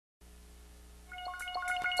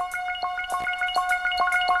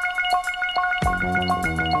A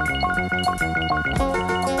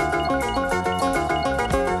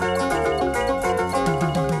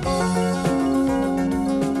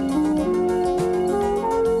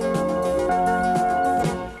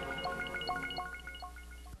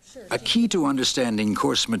key to understanding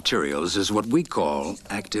course materials is what we call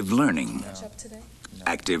active learning.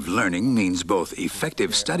 Active learning means both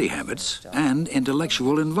effective study habits and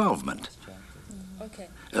intellectual involvement.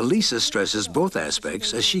 Elisa stresses both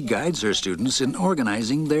aspects as she guides her students in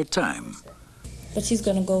organizing their time. But she's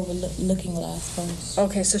going to go over Looking Glass first.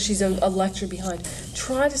 Okay, so she's a lecture behind.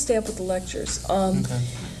 Try to stay up with the lectures.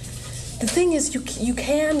 The thing is, you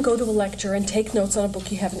can go to a lecture and take notes on a book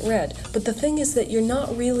you haven't read, but the thing is that you're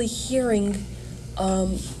not really hearing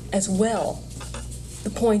as well the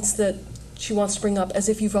points that she wants to bring up as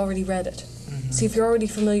if you've already read it. See, if you're already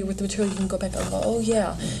familiar with the material, you can go back and go, oh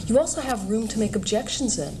yeah. You also have room to make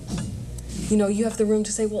objections in. You know, you have the room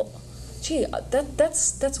to say, well, gee,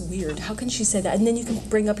 that's weird. How can she say that? And then you can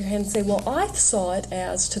bring up your hand and say, well, I saw it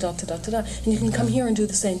as ta-da-ta-da-ta-da, and you can come here and do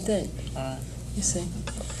the same thing. You see?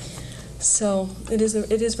 So it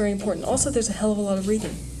is very important. Also, there's a hell of a lot of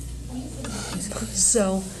reading.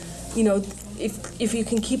 So, you know, if you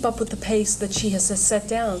can keep up with the pace that she has set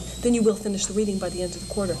down, then you will finish the reading by the end of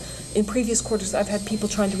the quarter. In previous quarters, I've had people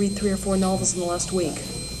trying to read 3 or 4 novels in the last week.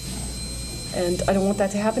 And I don't want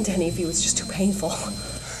that to happen to any of you. It's just too painful.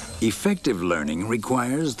 Effective learning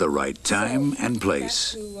requires the right time and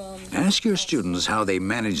place. Ask your students how they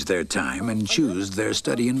manage their time and choose their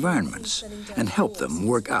study environments, and help them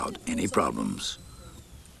work out any problems.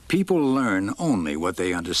 People learn only what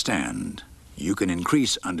they understand. You can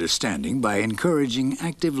increase understanding by encouraging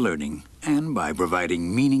active learning and by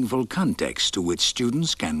providing meaningful context to which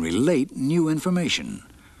students can relate new information.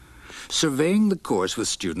 Surveying the course with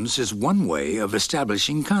students is one way of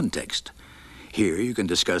establishing context. Here you can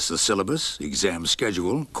discuss the syllabus, exam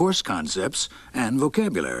schedule, course concepts, and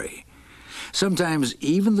vocabulary. Sometimes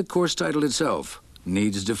even the course title itself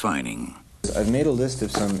needs defining. I've made a list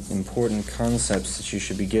of some important concepts that you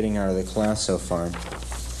should be getting out of the class so far.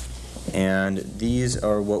 And these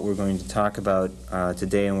are what we're going to talk about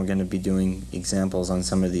today, and we're going to be doing examples on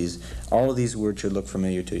some of these. All of these words should look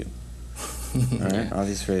familiar to you. All right, all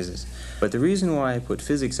these phrases. But the reason why I put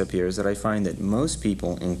physics up here is that I find that most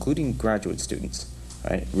people, including graduate students,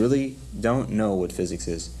 right, really don't know what physics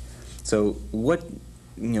is. So what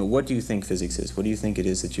do you think physics is? What do you think it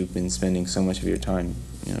is that you've been spending so much of your time,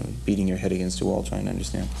 beating your head against a wall trying to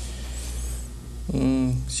understand?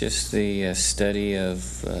 It's just the study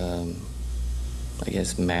of, I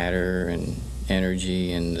guess, matter and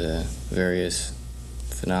energy and the various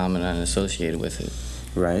phenomena associated with it.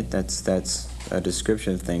 Right, that's a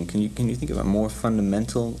description thing. Can you think of a more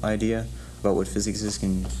fundamental idea about what physics is?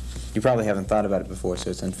 You probably haven't thought about it before, so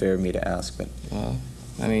it's unfair of me to ask. But well,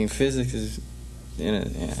 I mean, physics is,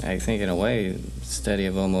 I think, in a way, study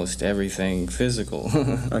of almost everything physical.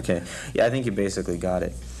 Okay, yeah, I think you basically got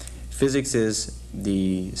it. Physics is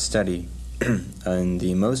the study in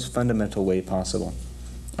the most fundamental way possible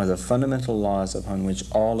of the fundamental laws upon which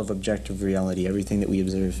all of objective reality, everything that we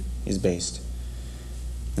observe, is based.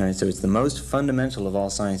 All right, so it's the most fundamental of all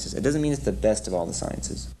sciences. It doesn't mean it's the best of all the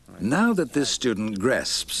sciences. Now that this student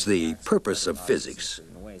grasps the purpose of physics,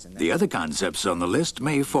 the other concepts on the list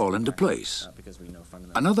may fall into place.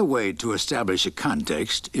 Another way to establish a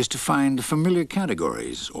context is to find familiar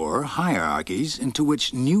categories or hierarchies into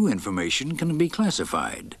which new information can be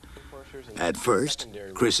classified. At first,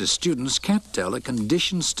 Chris's students can't tell a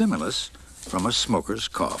conditioned stimulus from a smoker's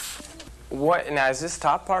cough. What, now is this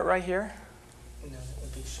top part right here? No, it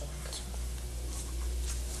would be shock.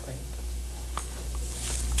 Wait.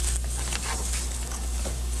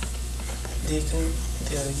 The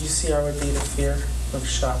UCR would be the fear of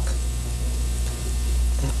shock.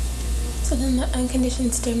 So then the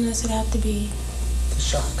unconditioned stimulus would have to be The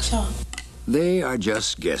shock. shock. They are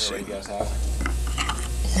just guessing. No.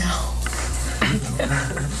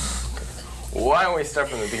 Why don't we start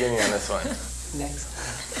from the beginning on this one? Next.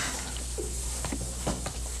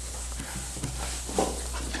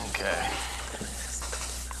 Okay.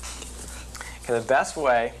 Okay, the best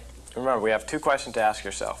way, remember, we have 2 questions to ask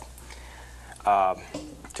yourself.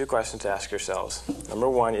 2 questions to ask yourselves. Number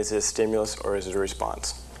 1, is it a stimulus or is it a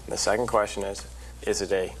response? And the second question is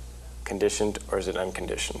it a conditioned or is it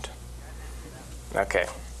unconditioned? Okay.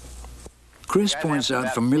 Chris points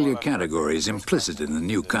out familiar categories implicit in the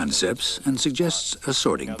new concepts and suggests a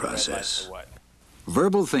sorting process.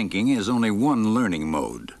 Verbal thinking is only one learning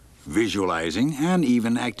mode. Visualizing and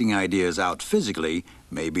even acting ideas out physically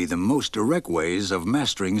may be the most direct ways of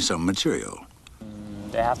mastering some material.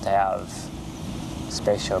 They have to have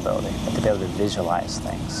spatial ability, but to be able to visualize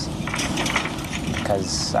things.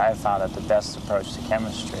 Because I've found that the best approach to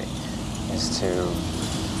chemistry is to,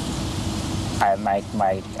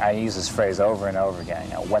 I use this phrase over and over again,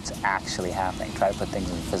 you know, what's actually happening. Try to put things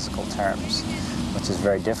in physical terms, which is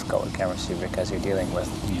very difficult in chemistry because you're dealing with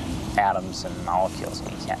atoms and molecules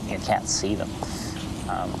and you can't see them.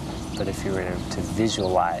 But if you were to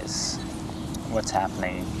visualize what's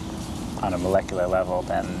happening on a molecular level,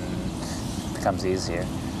 then it becomes easier.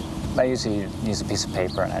 I usually use a piece of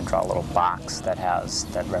paper and I draw a little box that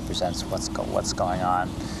represents what's going on.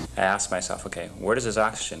 I ask myself, okay, where does this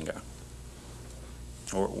oxygen go?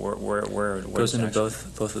 Where it goes into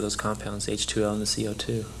both of those compounds, H2O and the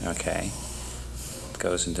CO2. Okay, it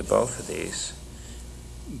goes into both of these.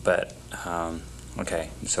 But okay,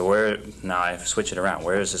 so now I switch it around.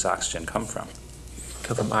 Where does this oxygen come from?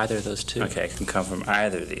 Come from either of those two. Okay, it can come from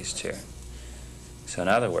either of these two. So in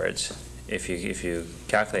other words, if you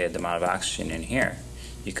calculated the amount of oxygen in here,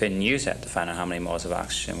 you couldn't use that to find out how many moles of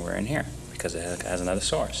oxygen were in here because it has another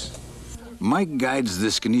source. Mike guides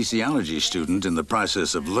this kinesiology student in the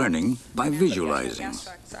process of learning by visualizing.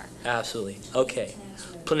 Absolutely. Okay.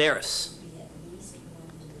 Planaris.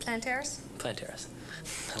 Plantaris? Plantaris.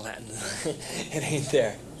 Latin. It ain't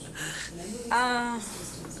there.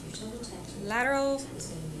 Lateral.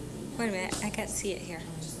 Wait a minute, I can't see it here.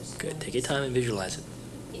 Good. Take your time and visualize it.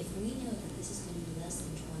 If we know that this is going to be less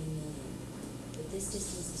than 20 million, but this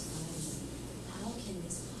distance is 5 million, how can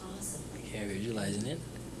this possibly Yeah, visualizing it.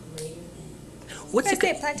 be greater than? What's it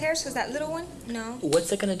Did I say Plantaris was that little one? No.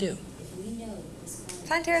 What's it gonna do? If we know this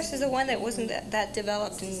Plantaris is the one that wasn't that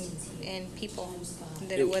developed in people.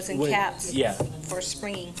 That it was in cats. Yeah. For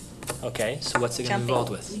springing. Okay. So what's it gonna be involved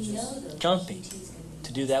with? Jumping.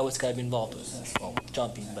 To do that, what's got to be involved with? Well,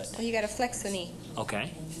 jumping, but. Well, you got to flex the knee.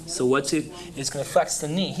 Okay. So what's it? It's gonna flex the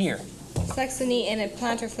knee here. Flex the knee, and a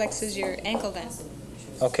plantar flexes your ankle then.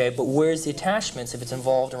 Okay, but where's the attachments if it's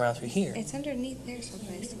involved around through here? It's underneath there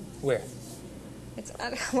someplace. Where? It's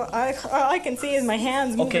all I can see is my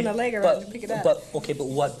hands moving the leg around to pick it up. But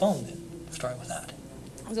what bone then? Starting with that.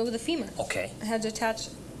 It was over the femur. Okay. It had to attach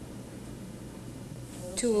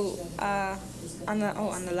to on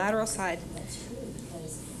the lateral side,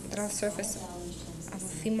 lateral surface of a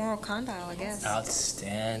femoral condyle, I guess.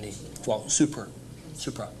 Outstanding. Well, supracondyle.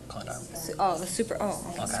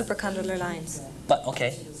 Supracondylar lines.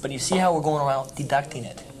 But you see how we're going around deducting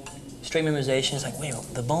it. Straight memorization is like, wait,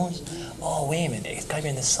 the bones, oh, wait a minute, it's got to be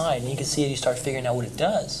on this side. And you can see it, you start figuring out what it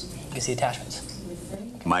does. You can see attachments.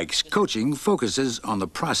 Mike's coaching focuses on the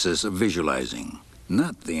process of visualizing,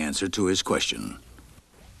 not the answer to his question.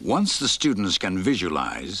 Once the students can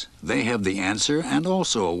visualize, they have the answer and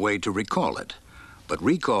also a way to recall it. But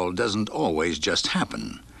recall doesn't always just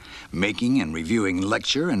happen. Making and reviewing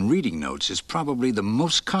lecture and reading notes is probably the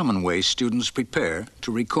most common way students prepare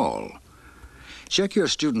to recall. Check your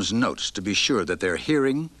students' notes to be sure that they're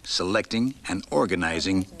hearing, selecting, and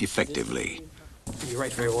organizing effectively. You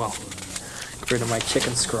write very well. Compared to my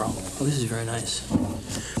chicken scrawl. Oh, this is very nice.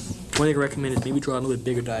 One thing I recommend is maybe draw a little bit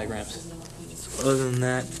bigger diagrams. So other than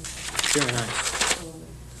that, very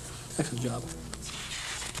nice. Excellent job.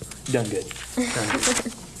 Done good. Done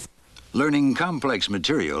good. Learning complex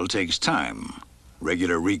material takes time.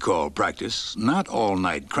 Regular recall practice, not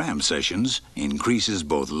all-night cram sessions, increases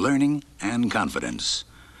both learning and confidence.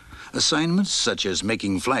 Assignments such as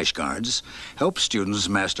making flashcards help students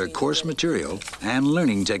master course material and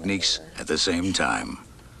learning techniques at the same time.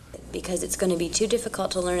 Because it's going to be too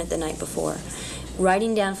difficult to learn it the night before.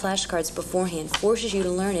 Writing down flashcards beforehand forces you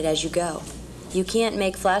to learn it as you go. You can't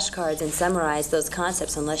make flashcards and summarize those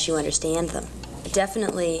concepts unless you understand them.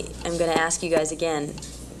 Definitely, I'm going to ask you guys again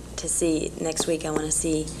to see next week. I want to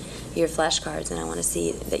see your flashcards and I want to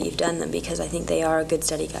see that you've done them because I think they are a good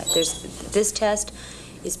study guide. This test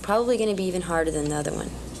is probably going to be even harder than the other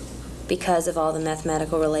one because of all the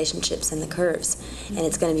mathematical relationships and the curves. And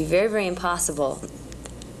it's going to be very, very impossible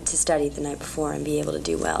to study the night before and be able to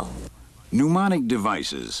do well. Mnemonic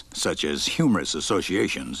devices, such as humorous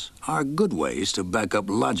associations, are good ways to back up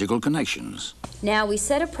logical connections. Now, we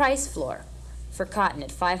set a price floor for cotton at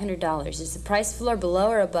 $500. Is the price floor below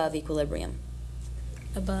or above equilibrium?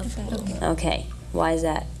 Above. Okay. Why is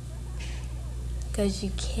that? Because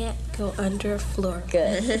you can't go under a floor.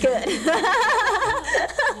 Good. Good.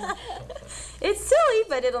 It's silly,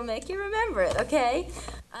 but it'll make you remember it, okay?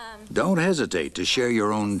 Don't hesitate to share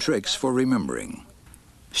your own tricks for remembering.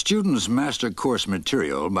 Students master course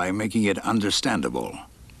material by making it understandable.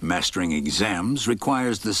 Mastering exams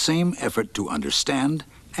requires the same effort to understand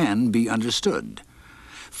and be understood.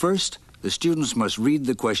 First, the students must read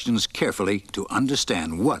the questions carefully to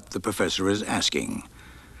understand what the professor is asking.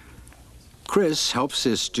 Chris helps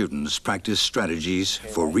his students practice strategies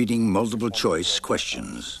for reading multiple-choice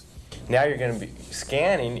questions. Now you're going to be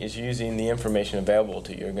scanning is using the information available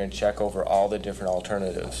to you. You're going to check over all the different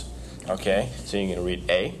alternatives. Okay? So you're going to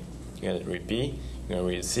read A, you're going to read B, you're going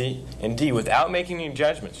to read C, and D without making any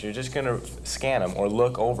judgments. You're just going to scan them or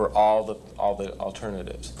look over all the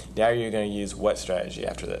alternatives. Now you're going to use what strategy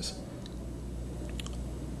after this?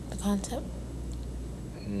 The concept?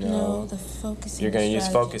 No, the focusing. You're going to use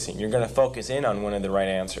focusing. You're going to focus in on one of the right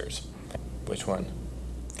answers. Which one?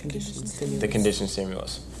 Conditioned stimulus. The conditioned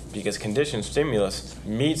stimulus. Because conditioned stimulus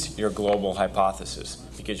meets your global hypothesis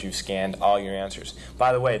because you've scanned all your answers.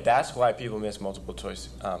 By the way, that's why people miss multiple choice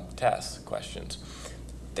test questions.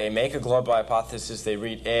 They make a global hypothesis, they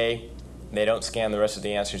read A, they don't scan the rest of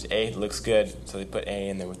the answers. A looks good, so they put A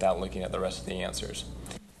in there without looking at the rest of the answers.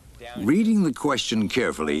 Reading the question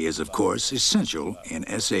carefully is, of course, essential in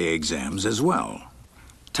essay exams as well.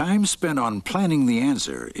 Time spent on planning the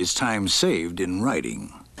answer is time saved in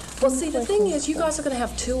writing. Well, see, the thing is, you guys are going to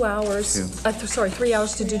have 2 hours, 3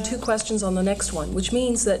 hours to do 2 questions on the next one, which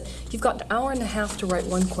means that you've got an hour and a half to write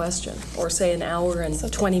 1 question, or say an hour and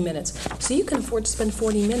 20 minutes. So you can afford to spend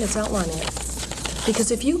 40 minutes outlining it.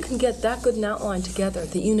 Because if you can get that good an outline together,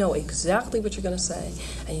 that you know exactly what you're going to say,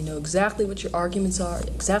 and you know exactly what your arguments are,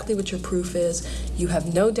 exactly what your proof is, you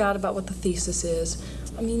have no doubt about what the thesis is,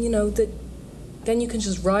 I mean, you know, then you can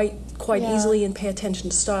just write quite easily and pay attention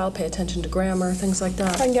to style, pay attention to grammar, things like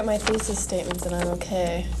that. If I can get my thesis statements, then I'm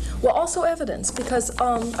okay. Well, also evidence, because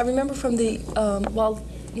I remember from the, well,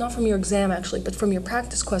 not from your exam actually, but from your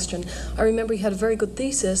practice question, I remember you had a very good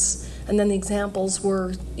thesis, and then the examples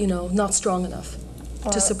were, you know, not strong enough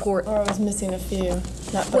to support. Or I was missing a few.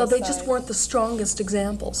 Well, they just weren't the strongest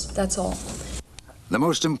examples, that's all. The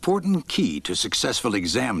most important key to successful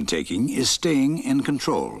exam taking is staying in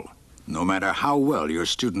control. No matter how well your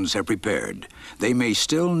students have prepared, they may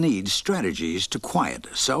still need strategies to quiet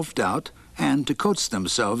self-doubt and to coach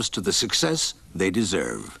themselves to the success they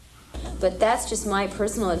deserve. But that's just my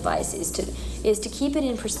personal advice, is to keep it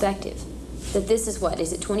in perspective. That this is what?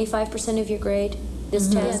 Is it 25% of your grade, this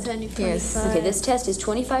test? Yes. Okay, this test is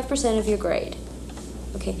 25% of your grade.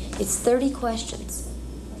 Okay, it's 30 questions.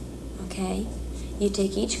 Okay? You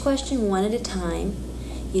take each question one at a time.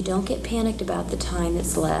 You don't get panicked about the time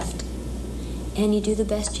that's left. And you do the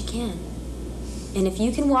best you can. And if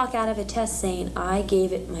you can walk out of a test saying, I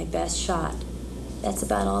gave it my best shot, that's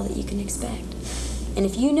about all that you can expect. And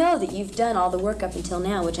if you know that you've done all the work up until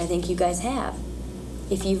now, which I think you guys have,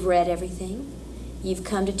 if you've read everything, you've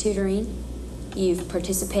come to tutoring, you've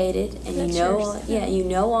participated, and you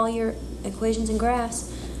know all your equations and graphs,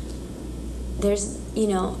 there's, you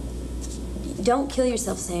know, don't kill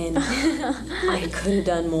yourself saying, I could have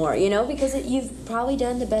done more, you know, because you've probably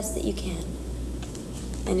done the best that you can.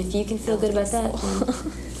 And if you can feel good about that,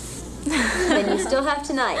 then you still have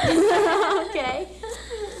tonight. Okay?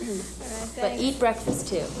 But eat breakfast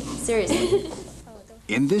too. Seriously.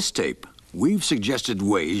 In this tape, we've suggested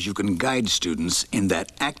ways you can guide students in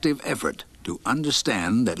that active effort to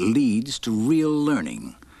understand that leads to real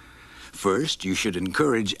learning. First, you should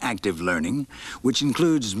encourage active learning, which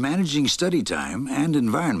includes managing study time and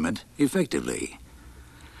environment effectively.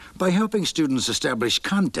 By helping students establish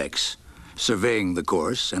context, surveying the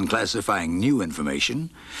course, and classifying new information,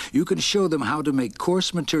 you can show them how to make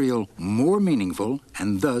course material more meaningful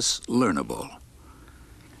and thus learnable.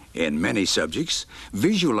 In many subjects,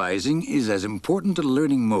 visualizing is as important a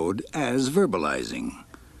learning mode as verbalizing.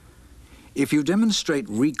 If you demonstrate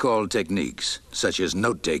recall techniques, such as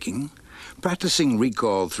note-taking, practicing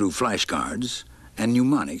recall through flashcards, and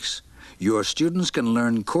mnemonics, your students can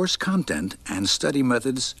learn course content and study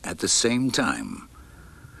methods at the same time.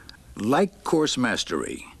 Like course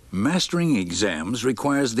mastery, mastering exams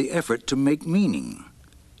requires the effort to make meaning.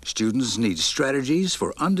 Students need strategies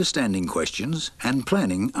for understanding questions and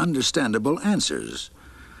planning understandable answers.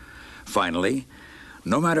 Finally,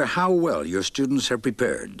 no matter how well your students have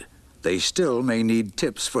prepared, they still may need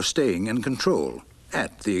tips for staying in control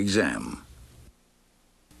at the exam.